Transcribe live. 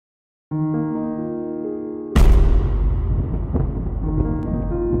Hello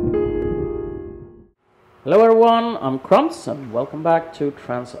everyone, I'm Crumbs and welcome back to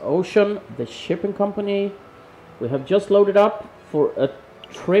TransOcean, the shipping company. We have just loaded up for a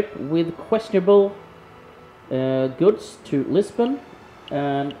trip with questionable goods to Lisbon,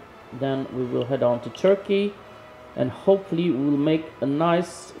 and then we will head on to Turkey, and hopefully we will make a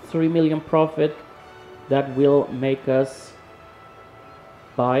nice 3 million profit that will make us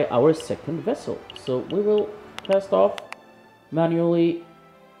buy our second vessel. So we will cast off manually.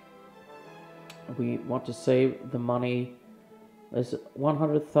 We want to save the money. There's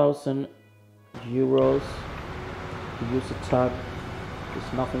 100,000 euros to use a tug.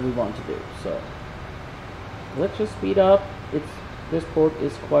 There's nothing we want to do, so let's just speed up. This port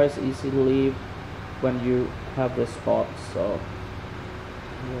is quite easy to leave when you have this spot, so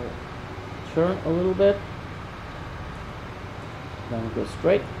we'll turn a little bit, then we'll go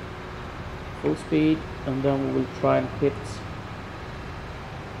straight, full speed, and then we will try and hit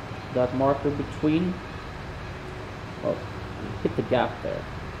that marker between, well, hit the gap there.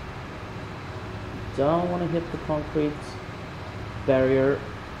 Don't want to hit the concrete barrier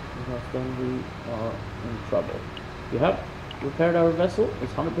because then we are in trouble. We have repaired our vessel,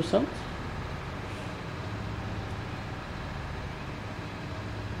 it's 100%.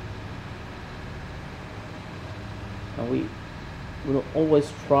 And we will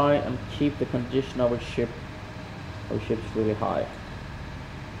always try and keep the condition of our ships really high,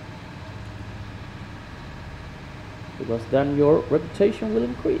 because then your reputation will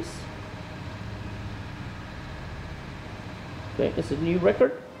increase. Okay, is it a new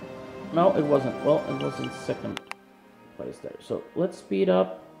record? No, it wasn't. Well, it was in second place there. So let's speed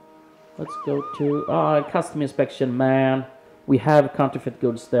up. Let's go to custom inspection, man. We have counterfeit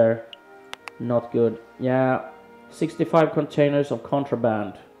goods there. Not good. Yeah, 65 containers of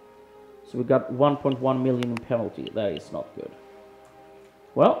contraband. So we got 1.1 million in penalty. That is not good.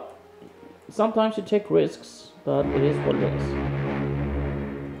 Well, sometimes you take risks, but it is what it is.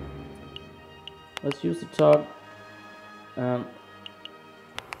 Let's use the tug, and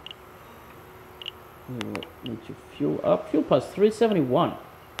we will need to fuel up. Fuel price 371.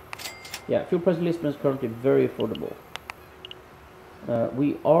 Yeah, fuel price in Lisbon is currently very affordable.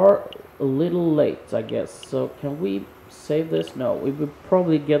 We are a little late, I guess. So can we save this? No, we will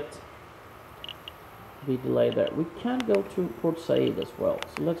probably be delayed there. We can go to Port Said as well.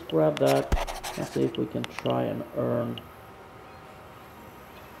 So let's grab that and see if we can try and earn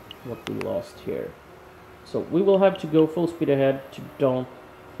what we lost here. So we will have to go full speed ahead to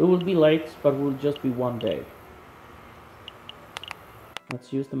we will be late, but we'll just be one day.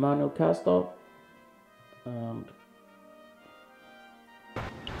 Let's use the manual cast off, and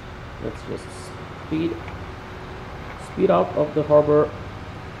let's just speed out of the harbor.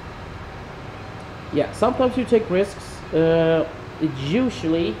 Yeah, sometimes you take risks. It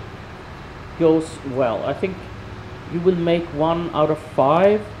usually goes well. I think you will make 1 out of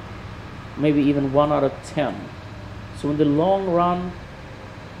 5, maybe even 1 out of 10. So in the long run,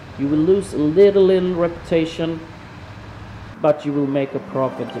 you will lose a little reputation, but you will make a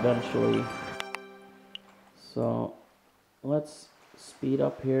profit eventually. So let's speed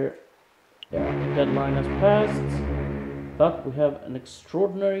up here. Yeah, deadline has passed, but we have an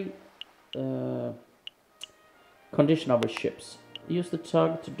extraordinary condition of our ships. Use the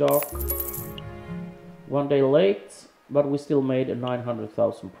tug to dock. 1 day late, but we still made a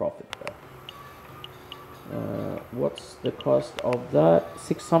 900,000 profit there. What's the cost of that?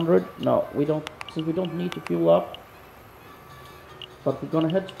 600? No, we don't, since we don't need to fuel up. But we're gonna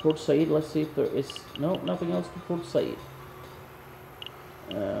head to Port Said. Let's see if there is nothing else to Port Said.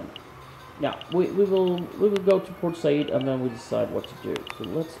 Yeah, we will go to Port Said and then we decide what to do. So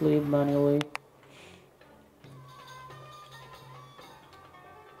let's leave manually.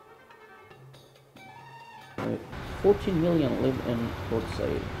 Wait, 14 million live in Port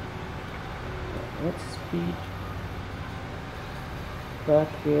Said. Let's speed back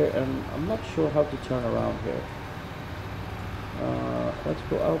here, and I'm not sure how to turn around here. Let's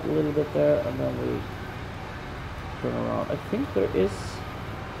go out a little bit there and then we turn around. I think there is,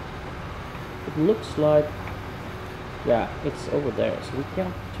 it looks like, yeah, it's over there, so we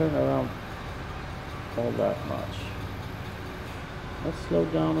can't turn around all that much. Let's slow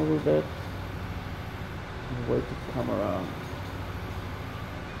down a little bit and wait to come around.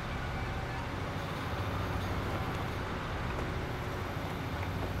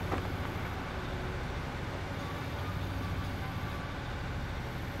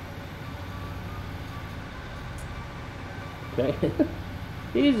 Okay.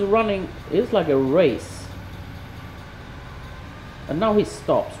 He's running, it's like a race. And now he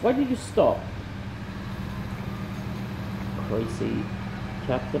stops. Why did you stop? Crazy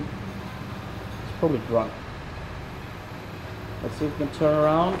captain. He's probably drunk. Let's see if we can turn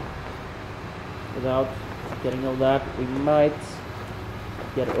around without getting all that. We might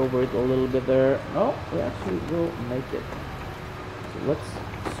get over it a little bit there. No, we actually will make it. So let's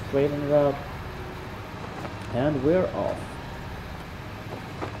straighten it out. And we're off.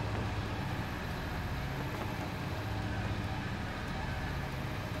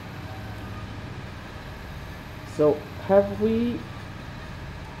 So, have we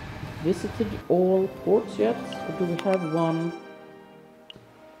visited all ports yet? Or do we have one?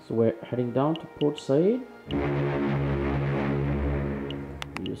 So we're heading down to Port Said.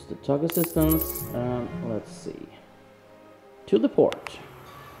 Use the tug assistance and let's see. To the port.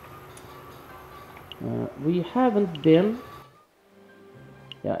 We haven't been.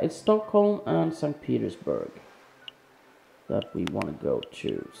 Yeah, it's Stockholm and St. Petersburg that we want to go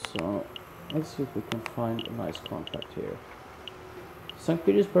to. So let's see if we can find a nice contract here. St.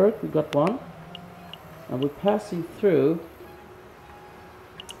 Petersburg, we got one. And we're passing through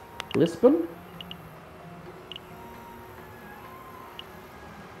Lisbon.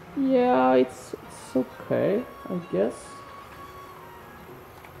 Yeah, it's okay, I guess.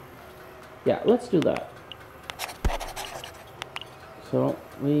 Yeah, let's do that. So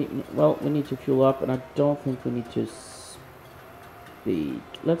we need to fuel up, and I don't think we need to speed.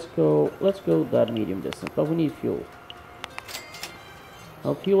 Let's go that medium distance, but we need fuel.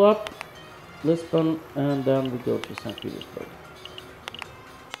 I'll fuel up Lisbon, and then we go to St. Petersburg.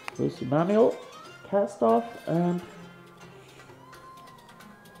 Lucy manual, cast off, and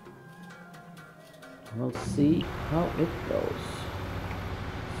we'll see how it goes.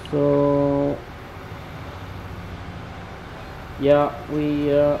 So yeah, we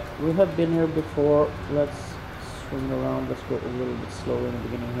have been here before. Let's swing around. Let's go a little bit slower in the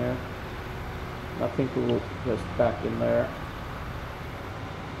beginning here. I think we will just back in there.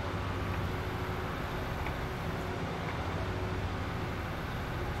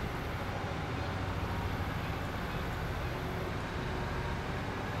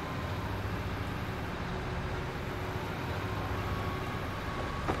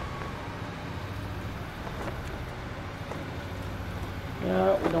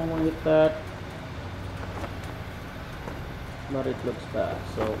 Yeah, we don't want to hit that, but it looks bad,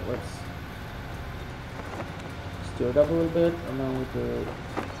 so let's stir it up a little bit, and then we do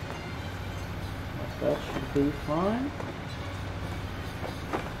that. Should be fine.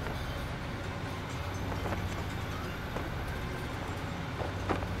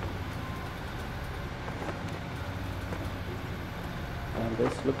 And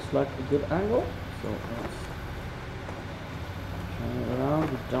this looks like a good angle, so let's turn it around.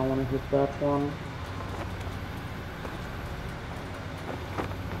 We don't want to hit that one.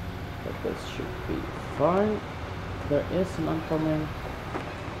 But this should be fine. There is an oncoming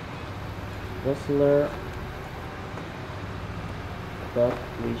vessel there, but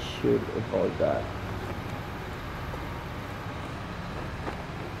we should avoid that.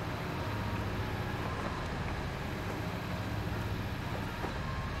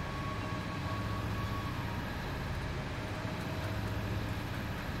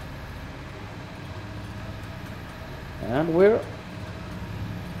 And we're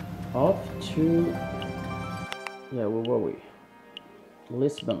off to, yeah, where were we?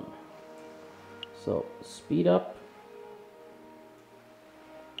 Lisbon. So speed up.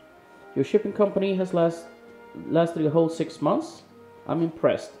 Your shipping company has lasted a whole 6 months. I'm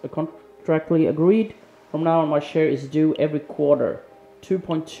impressed. A contractually agreed. From now on, my share is due every quarter.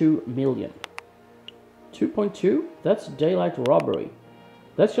 2.2 million. 2.2? That's daylight robbery.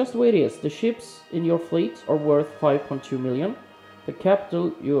 That's just the way it is. The ships in your fleet are worth 5.2 million. The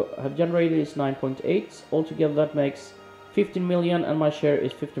capital you have generated is 9.8. Altogether that makes 15 million, and my share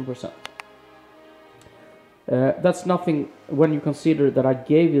is 15%. That's nothing when you consider that I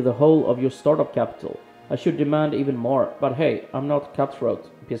gave you the whole of your startup capital. I should demand even more, but hey, I'm not cutthroat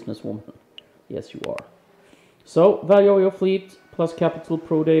businesswoman. Yes, you are. So, value of your fleet plus capital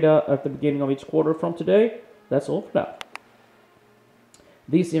pro data at the beginning of each quarter from today. That's all for now.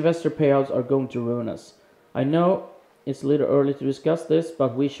 These investor payouts are going to ruin us. I know it's a little early to discuss this,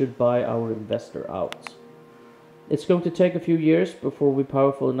 but we should buy our investor out. It's going to take a few years before we're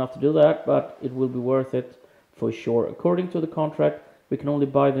powerful enough to do that, but it will be worth it for sure. According to the contract, we can only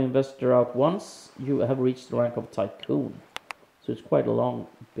buy the investor out once you have reached the rank of tycoon. So it's quite a long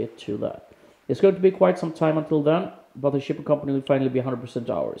bit to that. It's going to be quite some time until then, but the shipping company will finally be 100%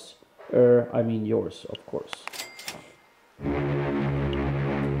 ours. I mean yours, of course.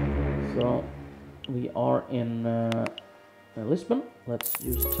 So we are in Lisbon. Let's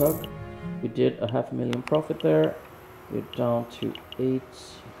use tug. We did a 500,000 profit there. We're down to 8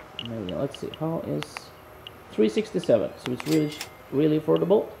 million. Let's see, how is 367? So it's really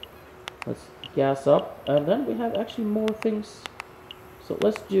affordable. Let's gas up, and then we have actually more things. So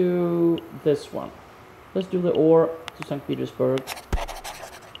let's do this one. Let's do the ore to St. Petersburg.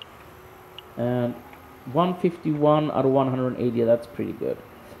 And 151 out of 180, that's pretty good.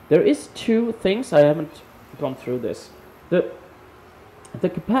 There is two things, I haven't gone through this. The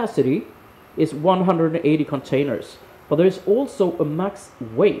capacity is 180 containers, but there is also a max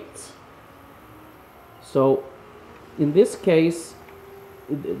weight. So in this case,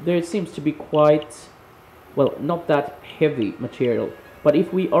 there seems to be quite, well, not that heavy material. But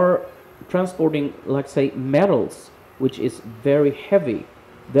if we are transporting, like say, metals, which is very heavy,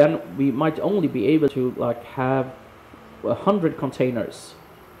 then we might only be able to like have 100 containers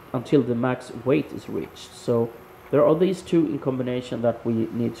until the max weight is reached. So there are these two in combination that we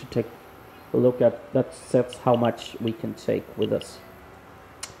need to take a look at. That sets how much we can take with us.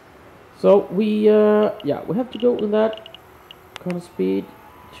 So we have to go with that kind of speed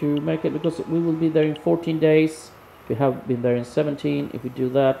to make it, because we will be there in 14 days. We have been there in 17. If we do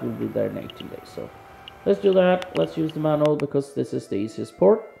that, we'll be there in 18 days. So let's do that. Let's use the manual because this is the easiest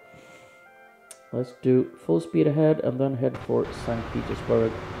port. Let's do full speed ahead and then head for St.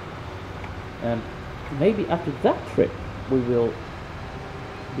 Petersburg. And maybe after that trip, we will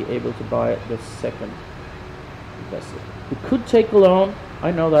be able to buy the second vessel. We could take a loan,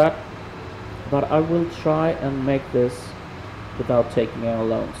 I know that, but I will try and make this without taking any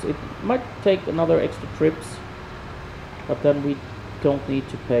loans. It might take another extra trips, but then we don't need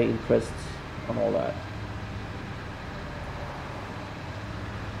to pay interest on all that.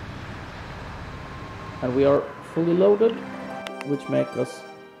 And we are fully loaded, which makes us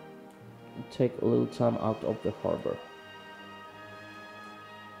take a little time out of the harbor.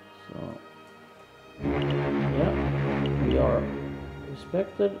 So yeah, we are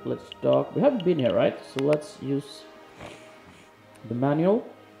respected. Let's dock. We haven't been here, right? So let's use the manual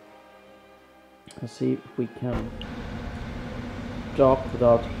and see if we can dock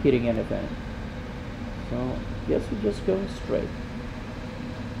without hitting anything. So I guess we're just going straight.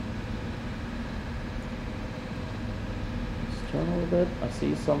 Let's turn a little bit. I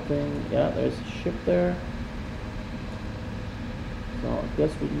see something. Yeah, there's a ship there. So I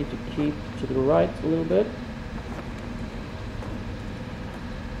guess we need to keep to the right a little bit.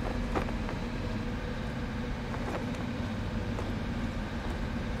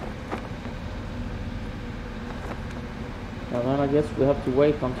 And then I guess we have to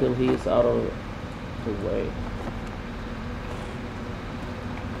wait until he is out of the way.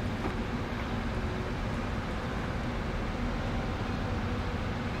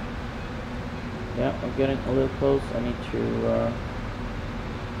 Yeah, I'm getting a little close. I need to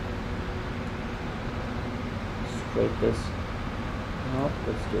straight this up.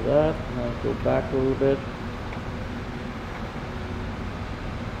 Let's do that. And then go back a little bit.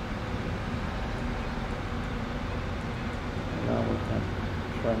 Now we can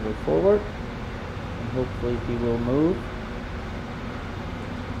try and go forward, and hopefully he will move.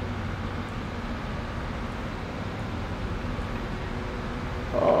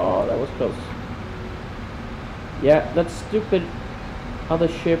 Oh, that was close. Yeah, that stupid other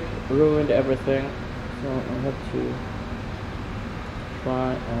ship ruined everything, so I have to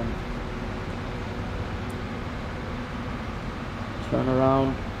try and turn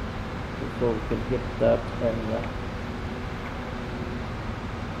around before we can hit that area.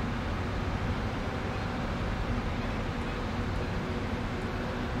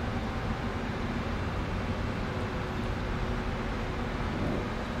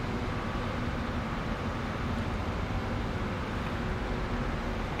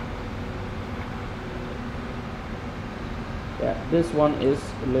 Yeah, this one is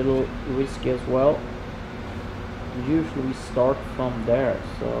a little risky as well. Usually we start from there,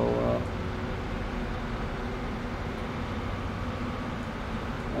 so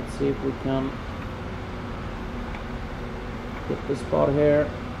let's see if we can hit the spot here.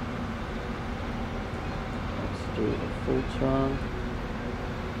 Let's do a full turn,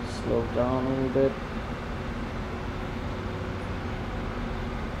 slow down a little bit.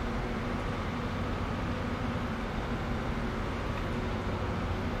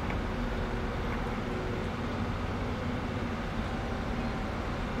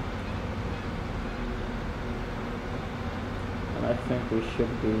 I think we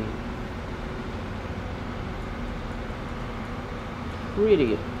should be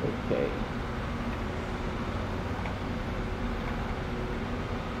pretty okay.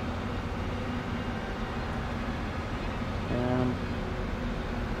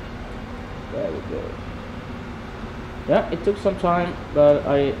 There we go. Yeah, it took some time, but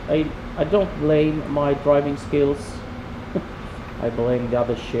I don't blame my driving skills. I blame the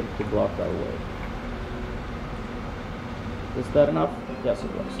other ship to block our way. Is that enough? Yes,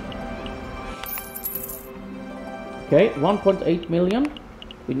 it was. Okay, 1.8 million.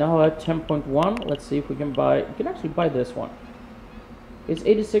 We now have 10.1. Let's see if we can buy. We can actually buy this one. It's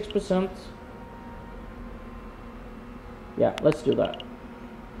 86%. Yeah, let's do that.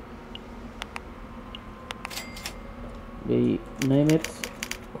 We name it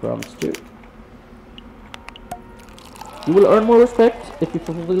Crumbs 2. You will earn more respect if you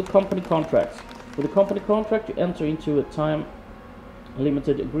fulfill company contracts. With a company contract, you enter into a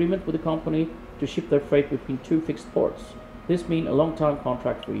time-limited agreement with the company to ship their freight between 2 fixed ports. This means a long-time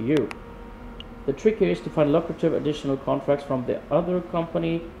contract for you. The trick here is to find lucrative additional contracts from the other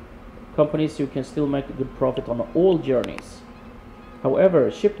companies who can still make a good profit on all journeys. However,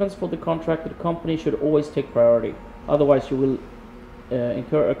 shipments for the contracted company should always take priority. Otherwise, you will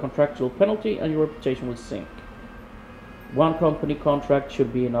incur a contractual penalty and your reputation will sink. One company contract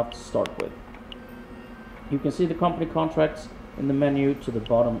should be enough to start with. You can see the company contracts in the menu to the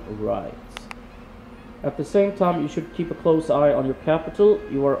bottom right. At the same time, you should keep a close eye on your capital.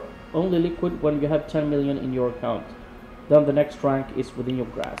 You are only liquid when you have 10 million in your account. Then the next rank is within your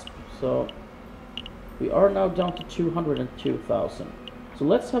grasp. So we are now down to 202,000. So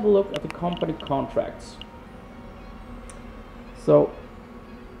let's have a look at the company contracts. So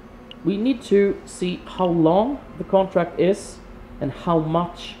we need to see how long the contract is and how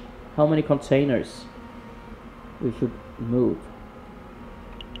many containers we should move.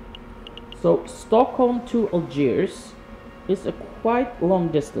 So Stockholm to Algiers is a quite long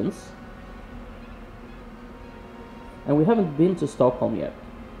distance, and we haven't been to Stockholm yet.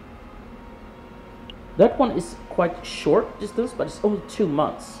 That one is quite short distance, but it's only 2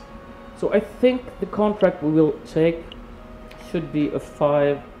 months. So I think the contract we will take should be a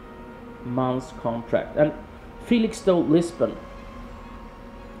 5 months contract. And Felixstowe Lisbon,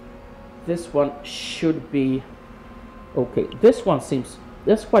 this one should be okay. This one seems,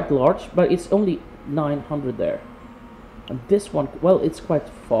 that's quite large, but it's only 900 there. And this one, well, it's quite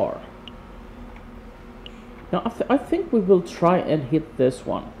far. Now I think we will try and hit this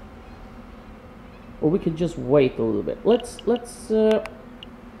one, or we can just wait a little bit. Let's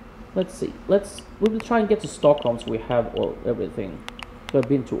see. We will try and get to Stockholm so we have everything. So I've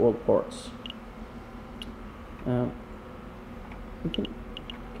been to all ports. Can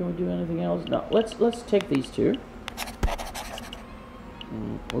we do anything else? No. Let's take these two.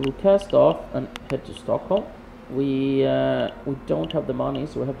 We will cast off and head to Stockholm. We don't have the money,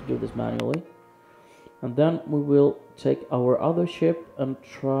 so we have to do this manually. And then we will take our other ship and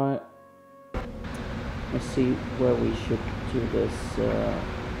try and see where we should do this.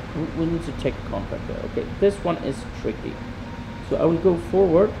 We need to take a contract there. Okay, this one is tricky. So I will go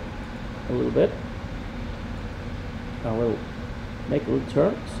forward a little bit. I will make a little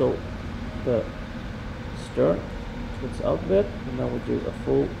turn so the stern splits out a bit, and then we do a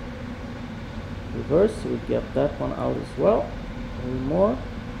full reverse so we get that one out as well. A little more,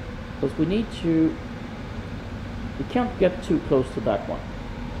 because we need to, we can't get too close to that one,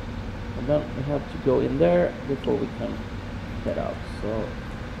 and then we have to go in there before we can head out. So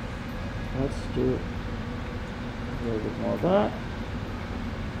let's do a little bit more of that.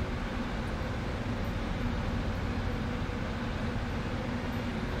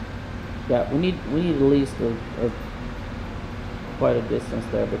 Yeah, we need at least quite a distance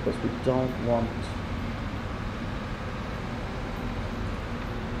there, because we don't want it.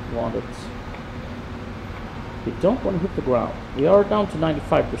 We don't want to hit the ground. We are down to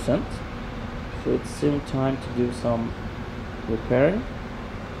 95%, so it's soon time to do some repairing.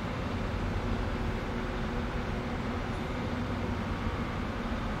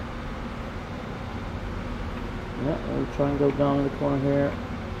 Yeah, we'll try and go down in the corner here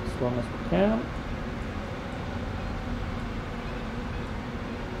as long as we can.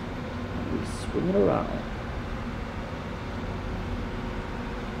 And we swing it around.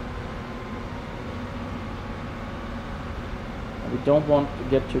 And we don't want to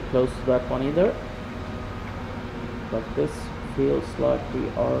get too close to that one either. But this feels like we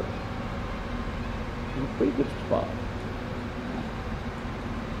are in a pretty good spot.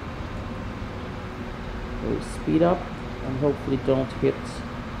 We'll speed up and hopefully don't hit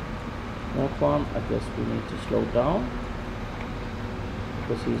that one. I guess we need to slow down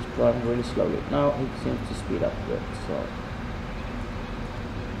because he's driving really slowly. Now he seems to speed up a bit, so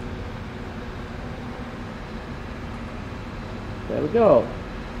there we go.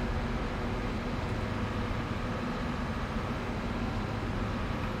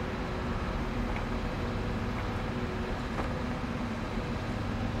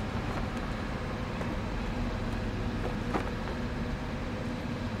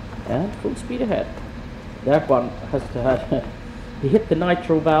 And full speed ahead. That one has to have... He hit the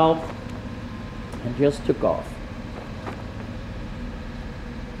nitro valve and just took off.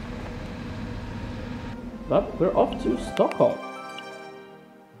 But we're off to Stockholm.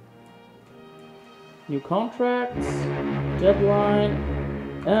 New contracts, deadline,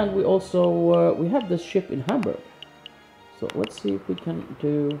 and we also we have this ship in Hamburg. So let's see if we can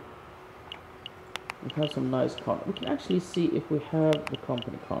do. We have some nice we can actually see if we have the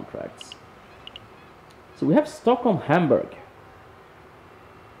company contracts. So we have Stockholm, Hamburg,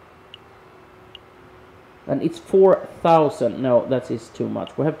 and it's 4,000. No, that is too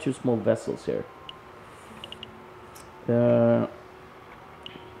much. We have 2 small vessels here. Yeah,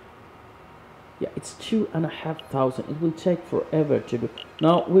 it's 2,500. It will take forever to do.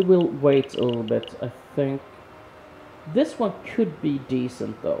 Now we will wait a little bit. I think this one could be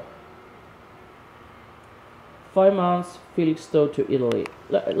decent though. 5 months, Felixstowe to Italy.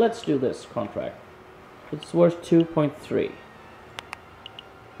 Let's do this contract. It's worth 2.3.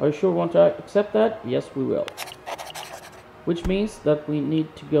 Are you sure we want to accept that? Yes, we will. Which means that we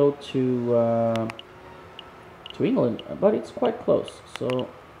need to go to England, but it's quite close. So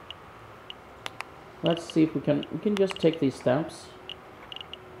let's see if we can just take these stamps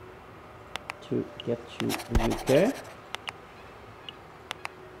to get to the UK.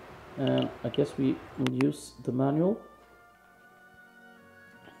 And I guess we will use the manual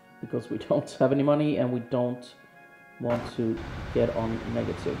because we don't have any money and we don't want to get on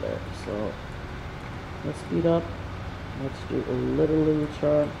negative there. So let's speed up. Let's do a little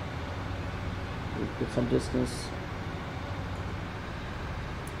turn. We'll get some distance.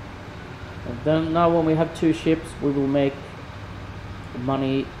 And then now when we have 2 ships, we will make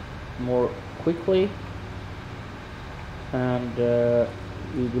money more quickly. And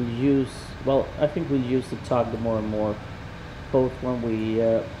we will use, well, I think we'll use the tug more and more, both when we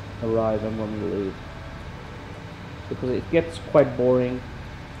arrive and when we leave. Because it gets quite boring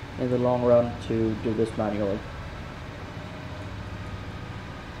in the long run to do this manually.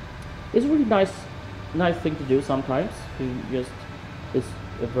 It's a really nice thing to do sometimes. It's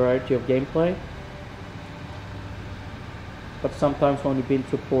a variety of gameplay. But sometimes when you've been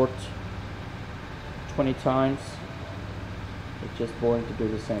to port 20 times, it's just boring to do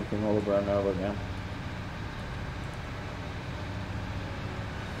the same thing all over and over again.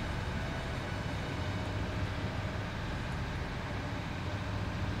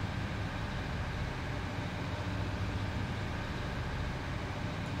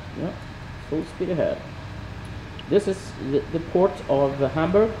 Yeah, full speed ahead. This is the port of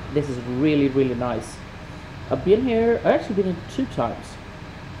Hamburg. This is really nice. I've been here, I've actually been here 2 times.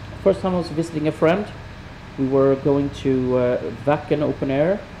 First time I was visiting a friend. We were going to Wacken Open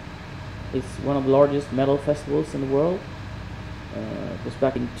Air. It's one of the largest metal festivals in the world. It was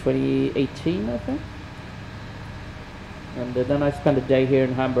back in 2018, I think. And then I spent a day here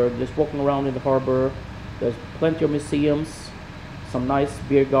in Hamburg, just walking around in the harbor. There's plenty of museums, some nice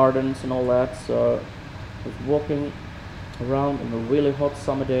beer gardens and all that. So I was walking around on a really hot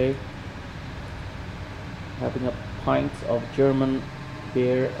summer day, having a pint of German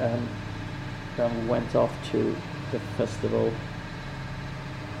beer, and then we went off to the festival.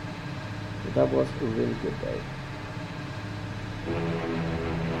 So that was a really good day.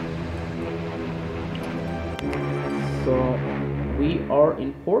 So we are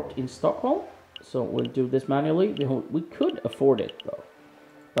in port in Stockholm. So we'll do this manually. We could afford it though.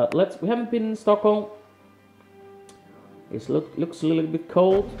 But we haven't been in Stockholm. It looks a little bit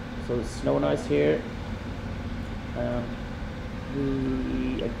cold, so it's snow and ice here. I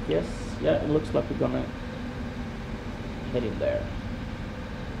guess, yeah, it looks like we're gonna head in there.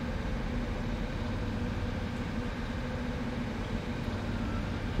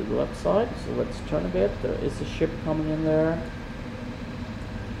 To the left side, so let's turn a bit. There is a ship coming in there.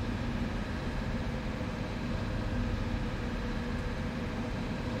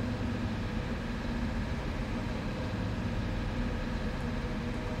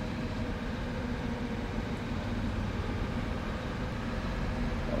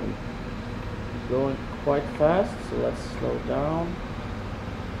 Going quite fast, so let's slow down.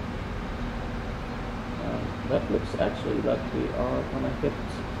 And that looks actually like we are gonna hit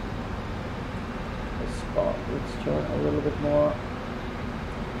a spot. Let's turn a little bit more.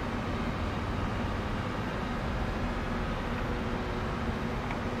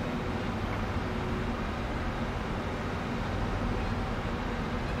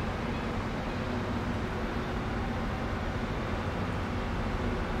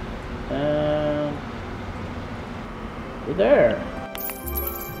 There,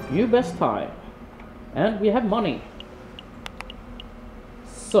 new best time, and we have money.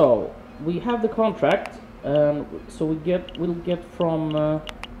 So we have the contract, and so we'll get from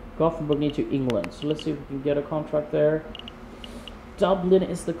Gothenburg to England. So let's see if we can get a contract there. Dublin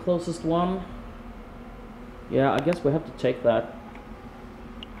is the closest one. Yeah, I guess we have to take that.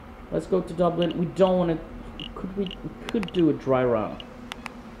 Let's go to Dublin. We don't want to. We could do a dry run.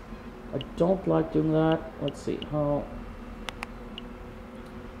 I don't like doing that. Let's see how.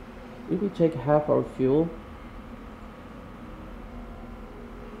 If we take half our fuel.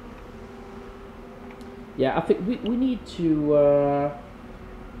 Yeah, I think we need to.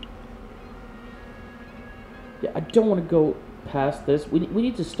 Yeah, I don't want to go past this. We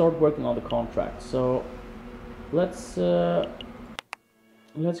need to start working on the contract. So let's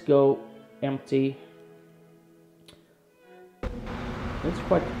go empty. It's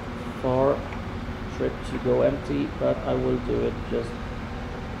quite far trip to go empty, but I will do it just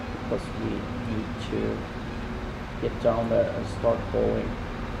because we need to get down there and start hauling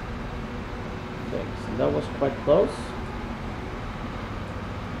things. And that was quite close.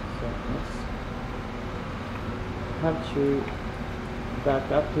 So let's have to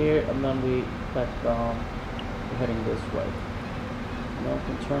back up here, and then we back down. We're heading this way. Now we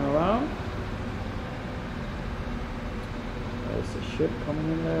can turn around. There's a ship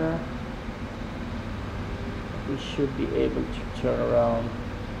coming in there. We should be able to turn around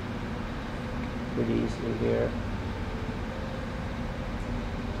pretty easily here.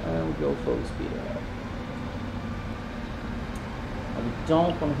 And we go full speed ahead. And we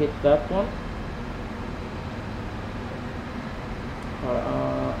don't want to hit that one.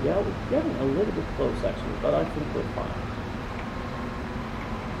 Yeah, we're getting a little bit close actually, but I think we're fine.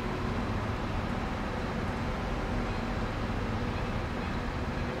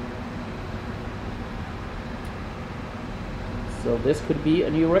 So this could be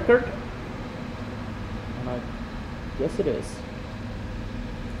a new record, and I guess it is.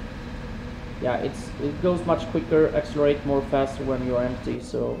 Yeah, it goes much quicker, accelerate more faster when you're empty,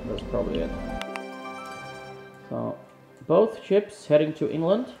 so that's probably it. So both ships heading to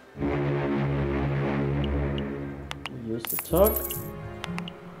England. We use the tug,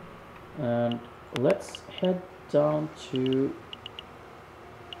 and let's head down to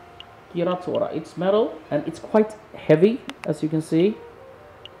Giratora. It's metal and it's quite heavy, as you can see.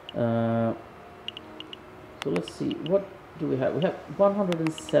 So let's see, what do we have? We have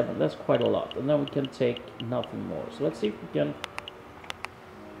 107. That's quite a lot, and then we can take nothing more. So let's see if we can.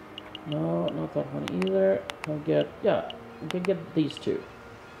 No, not that one either. Can get, yeah, we can get these two.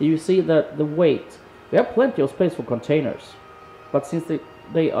 You see that the weight. We have plenty of space for containers, but since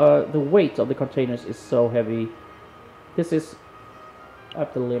they are the weight of the containers is so heavy, this is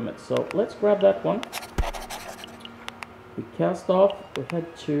at the limit. So let's grab that one. We cast off, we head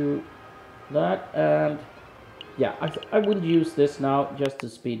to that, and yeah, I will use this now just to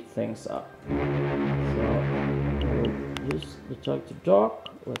speed things up. So we'll use the tug to dock.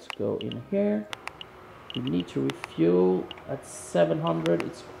 Let's go in here. We need to refuel at 700.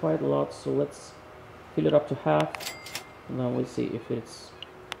 It's quite a lot, so let's fill it up to half, and then we'll see if it's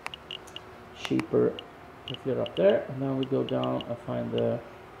cheaper. Fill it up there, and then we go down and find the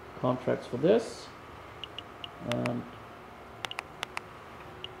contracts for this, and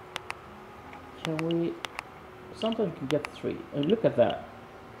can we sometimes we can get 3, and look at that,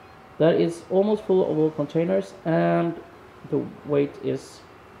 that is almost full of all containers, and the weight is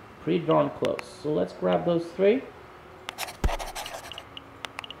pretty darn close. So let's grab those 3,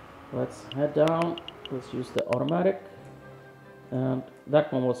 let's head down, let's use the automatic. And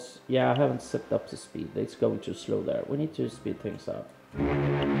that one was, yeah, I haven't set up to speed. It's going too slow there. We need to speed things up.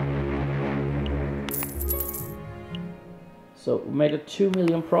 So we made a 2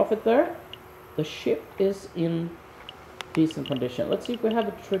 million profit there. The ship is in decent condition. Let's see if we have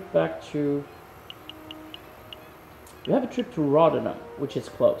a trip back to... We have a trip to Rotterdam, which is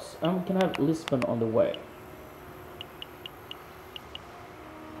close. And we can have Lisbon on the way.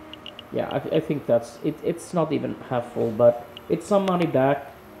 Yeah, I think that's... It's not even half full, but... It's some money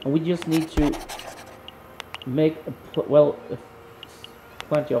back, and we just need to make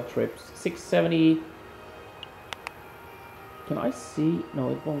plenty of trips. 670. Can I see?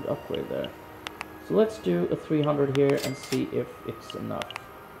 No, it won't upgrade there. So let's do a 300 here and see if it's enough.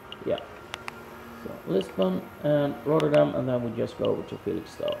 Yeah. So Lisbon and Rotterdam, and then we just go over to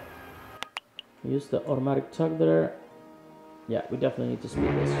Felixstowe. Use the automatic tug there. Yeah, we definitely need to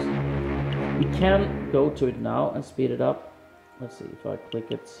speed this. We can go to it now and speed it up. Let's see, if I click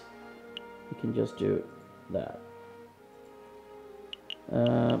it, we can just do that.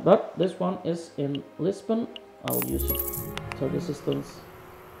 But this one is in Lisbon. I'll use it tug assistance.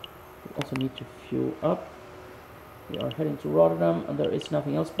 We also need to fuel up. We are heading to Rotterdam, and there is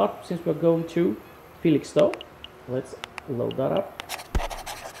nothing else. But since we're going to Felixstowe, let's load that up.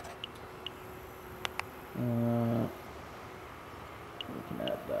 We can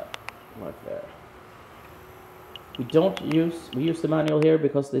add that right there. We use the manual here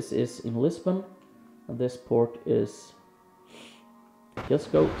because this is in Lisbon, and this port is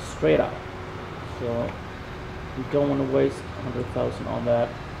just go straight up. So we don't want to waste 100,000 on that.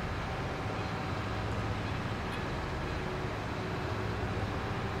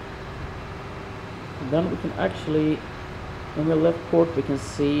 And then we can actually, when we left port, we can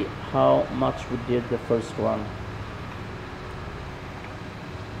see how much we did the first run.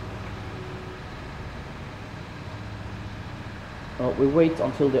 We wait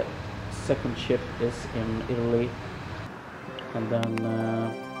until the second ship is in Italy, and then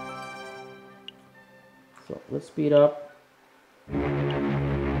so let's speed up. Use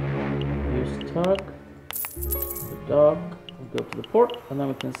tug, the dock, we'll go to the port, and then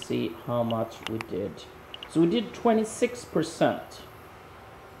we can see how much we did. So we did 26%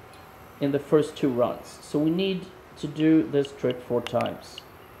 in the first 2 runs. So we need to do this trip 4 times.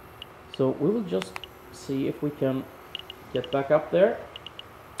 So we will just see if we can get back up there.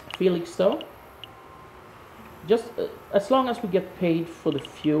 Felixstowe. Just as long as we get paid for the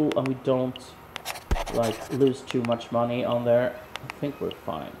fuel and we don't like lose too much money on there, I think we're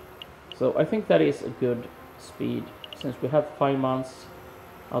fine. So I think that is a good speed since we have 5 months.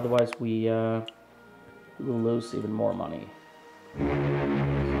 Otherwise we will lose even more money. So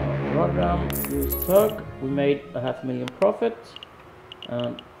Rotterdam, use tug. We made a 500,000 profit.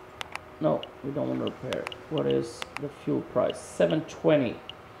 And no, we don't want to repair. What is the fuel price? 720.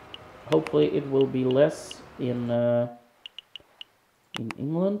 Hopefully it will be less in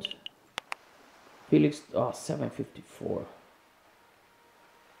England. Felix, 754.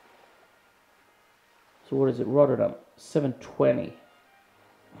 So what is it? Rotterdam, 720.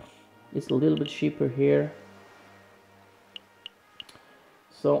 It's a little bit cheaper here.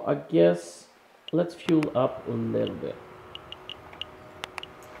 So I guess let's fuel up a little bit.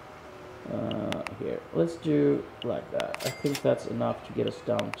 Here, let's do like that. I think that's enough to get us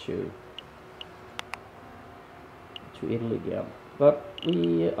down to Italy again. But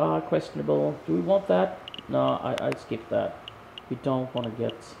we are questionable. Do we want that? No, I skip that. We don't want to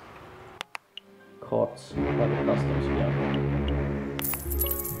get caught by the customs again.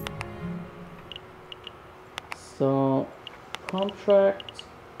 So contract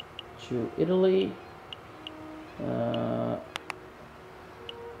to Italy.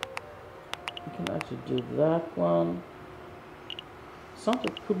 We can actually do that one.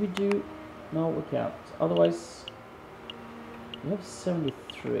 Something could we do? No, we can't. Otherwise, we have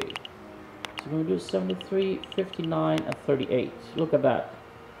 73. So we're going to do 73, 59, and 38. Look at that.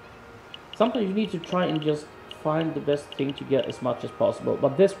 Sometimes you need to try and just find the best thing to get as much as possible.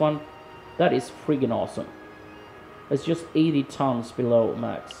 But this one, that is friggin' awesome. It's just 80 tons below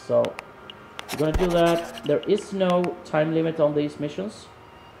max. So we're going to do that. There is no time limit on these missions,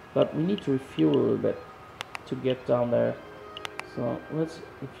 but we need to refuel a little bit to get down there. So let's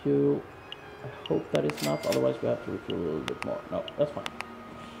refuel. I hope that is enough, otherwise we have to refuel a little bit more. No, that's fine.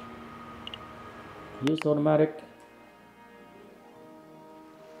 Use automatic.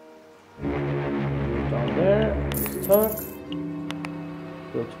 Down there, use tug.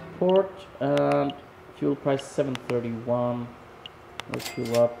 Go to port, and fuel price 731. Let's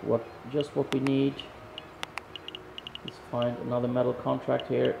fuel up just what we need. Let's find another metal contract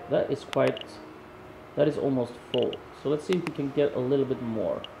here. That is almost full. So let's see if we can get a little bit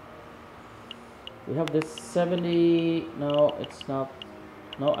more. We have this 70. No, it's not.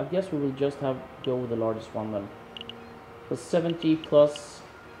 No, I guess we will just go with the largest one then. The 70 plus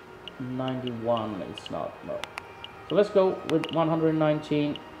 91 is not. No. So let's go with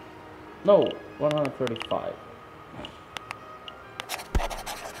 119. No, 135.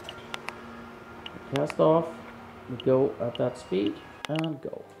 Cast off. We go at that speed and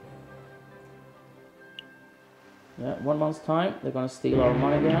go. Yeah, 1 month's time, they're gonna steal our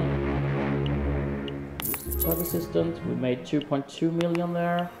money again. Use the tug assistant. We made 2.2 million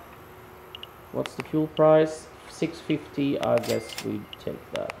there. What's the fuel price? 650. I guess we take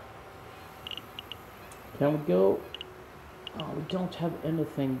that. Can we go? Oh, we don't have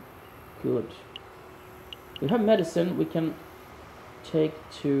anything good. We have medicine. We can take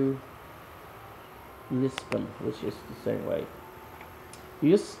to Lisbon, which is the same way.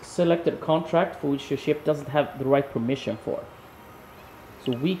 You just selected a contract for which your ship doesn't have the right permission for.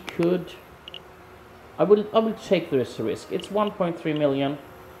 So we could. I will take this risk. It's 1.3 million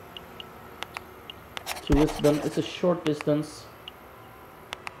to Lisbon. It's a short distance,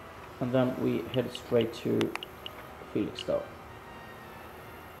 and then we head straight to Felix though.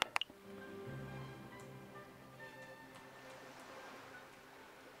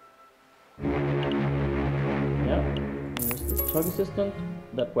 Yeah, here's the tug assistant.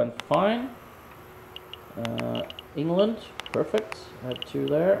 That went fine. England, perfect. Had 2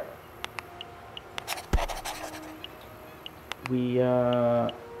 there. We are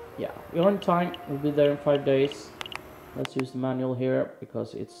on time. We'll be there in 5 days. Let's use the manual here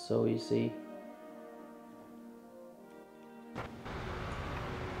because it's so easy.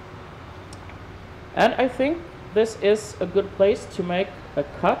 And I think this is a good place to make a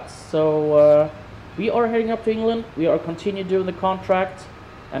cut. So we are heading up to England. We are continuing doing the contract,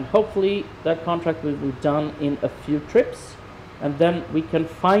 and hopefully that contract will be done in a few trips, and then we can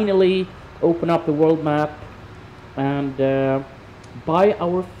finally open up the world map and buy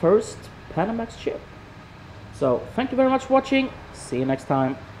our first Panamax ship. So thank you very much for watching. See you next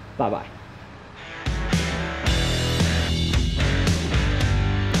time. Bye bye.